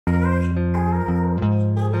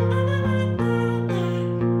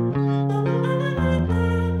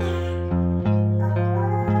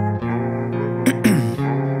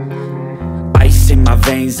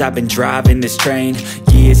lanes, I've been driving this train.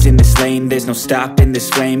 Years in this lane, there's no stopping this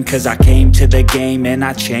flame. Cause I came to the game and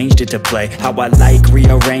I changed it to play how I like,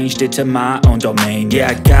 rearranged it to my own domain. Yeah,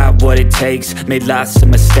 I got what it takes, made lots of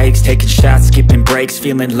mistakes, taking shots, skipping breaks,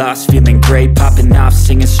 feeling lost, feeling great, popping off,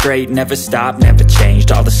 singing straight, never stopped, never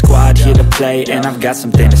changed. All the squad here to play, and I've got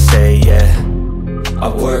something to say, yeah. I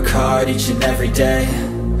work hard each and every day,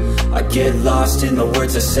 I get lost in the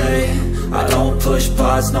words I say. I don't push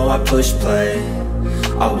pause, no, I push play.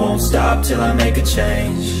 I won't stop till I make a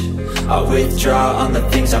change. I withdraw on the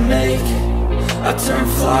things I make. I turn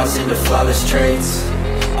flaws into flawless traits.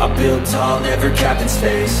 I build tall, never capped in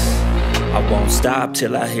space. I won't stop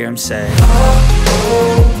till I hear him say, oh,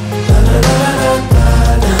 oh, la, la, la,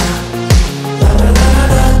 la, la, la.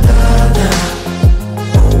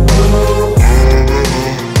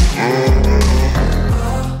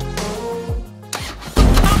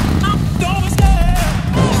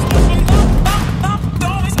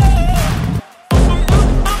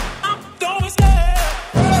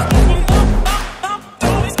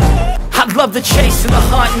 Love the chase and the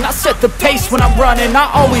hunt, and I set the pace when I'm running. I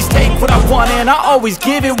always take what I want and I always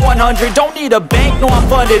give it 100. Don't need a bank, no, I'm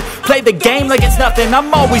funded. Play the game like it's nothing. I'm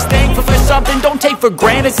always thankful for something. Don't take for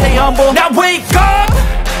granted, stay humble. Now wake up,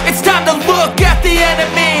 it's time to look at the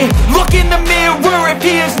enemy. Look in the mirror if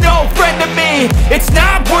he is no friend to me. It's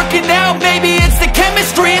not working out, maybe it's the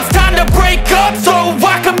chemistry. It's time to break up so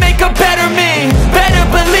I can make a better me. Better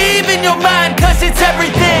believe in your mind, cause it's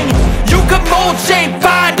everything. You can mold, shape,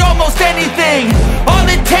 find almost anything. All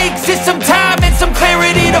it takes is some time and some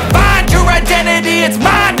clarity to find your identity. It's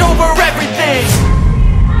mind over everything.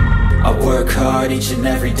 I work hard each and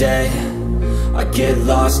every day. I get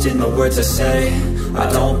lost in the words I say.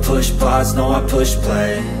 I don't push pause, no, I push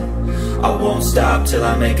play. I won't stop till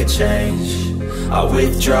I make a change. I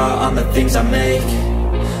withdraw on the things I make.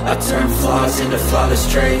 I turn flaws into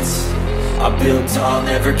flawless traits. I build tall,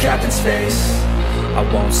 never capped in space. I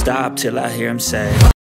won't stop till I hear him say